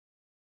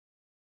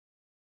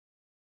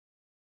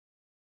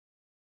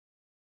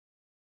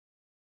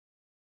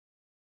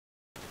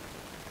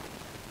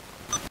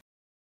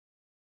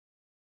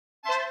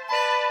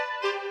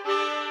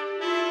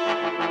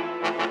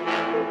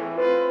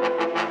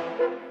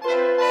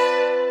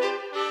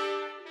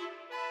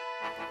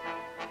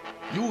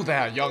You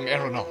there, young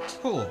aeronaut.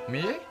 Who,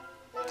 me?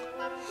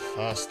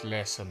 First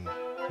lesson.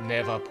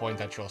 Never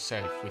point at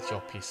yourself with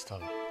your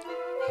pistol.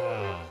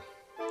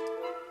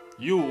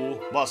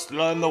 You must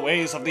learn the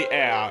ways of the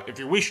air if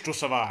you wish to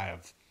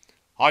survive.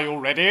 Are you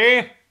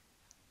ready?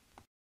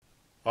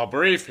 A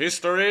brief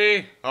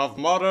history of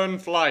modern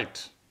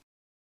flight.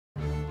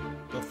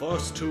 The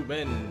first two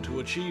men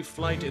to achieve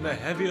flight in a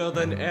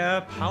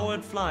heavier-than-air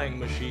powered flying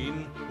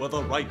machine were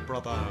the Wright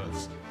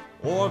brothers,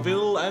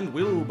 Orville and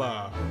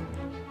Wilbur,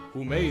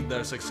 who made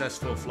their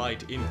successful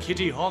flight in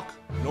Kitty Hawk,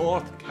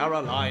 North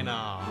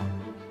Carolina.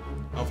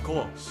 Of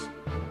course,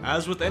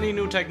 as with any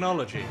new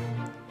technology,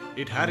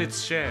 it had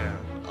its share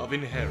of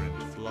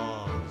inherent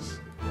flaws.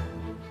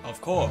 Of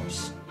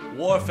course,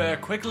 warfare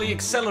quickly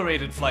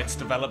accelerated flight's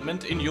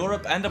development in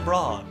Europe and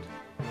abroad,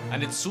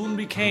 and it soon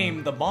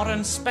became the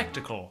modern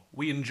spectacle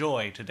we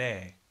enjoy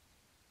today.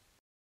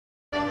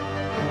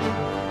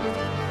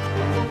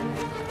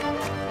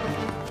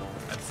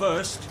 At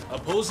first,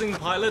 opposing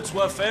pilots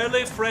were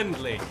fairly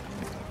friendly.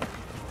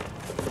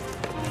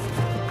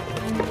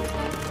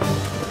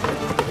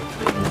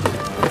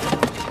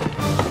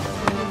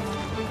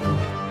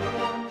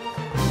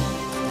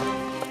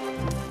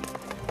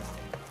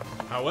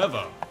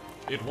 However,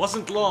 it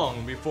wasn't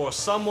long before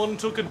someone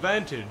took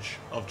advantage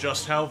of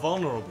just how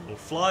vulnerable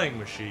flying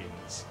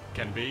machines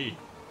can be.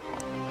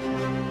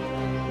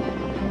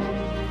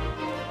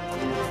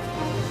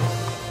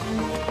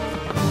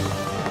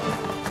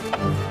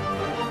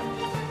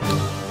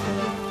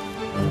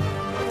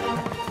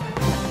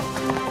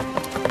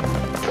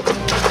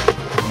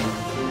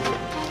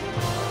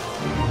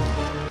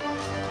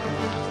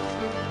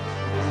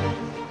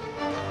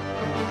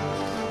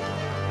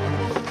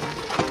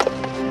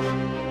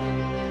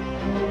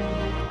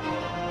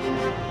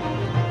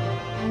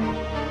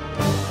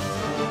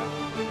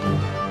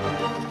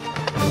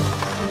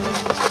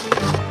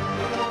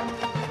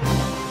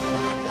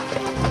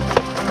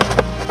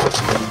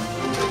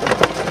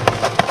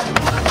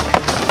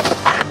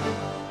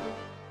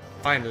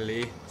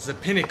 Finally, the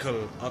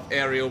pinnacle of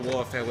aerial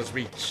warfare was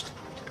reached.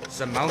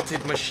 The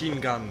mounted machine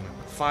gun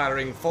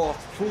firing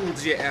forth through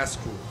the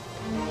airscrew.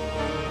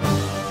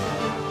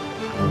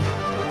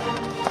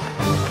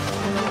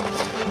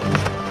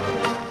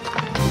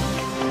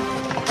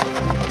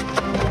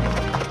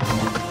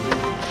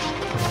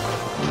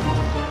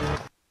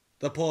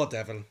 The poor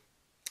devil.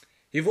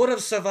 He would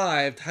have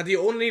survived had he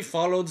only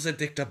followed the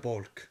Dicta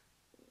Bolk.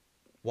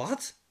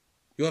 What?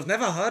 You have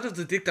never heard of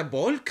the Dicta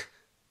Bolk?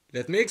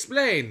 Let me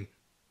explain.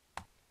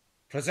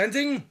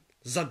 Presenting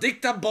the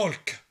Dicta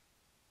Bolk.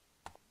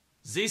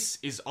 This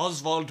is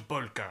Oswald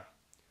Bolker.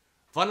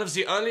 One of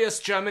the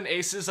earliest German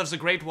aces of the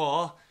Great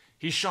War,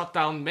 he shot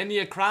down many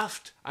a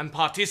craft and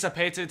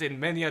participated in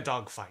many a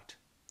dogfight.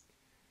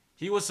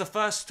 He was the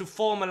first to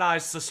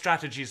formalize the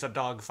strategies of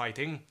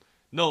dogfighting,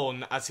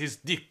 known as his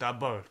Dicta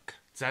Bolk,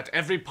 that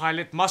every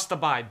pilot must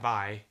abide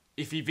by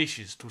if he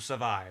wishes to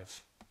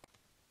survive.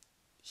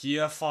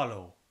 Here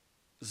follow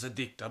the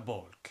Dicta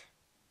Bolk.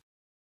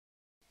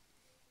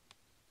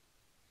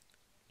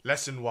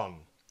 Lesson 1.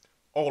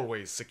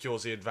 Always secure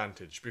the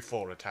advantage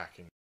before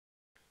attacking.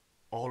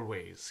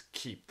 Always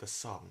keep the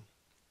sun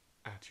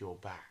at your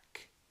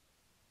back.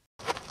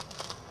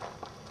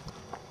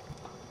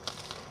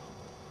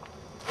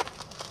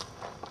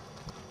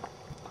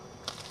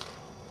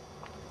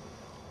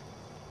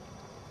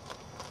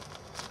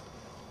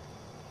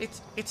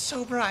 It's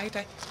so bright,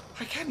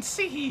 I can't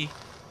see.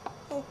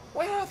 Oh,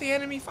 where are the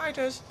enemy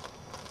fighters?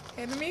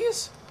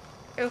 Enemies?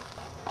 Oh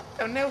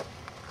no.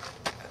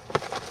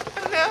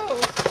 Oh no!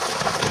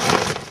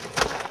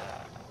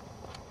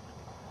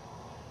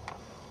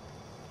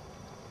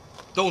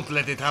 Don't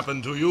let it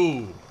happen to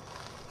you.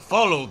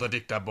 Follow the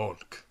Dicta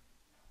Bolk.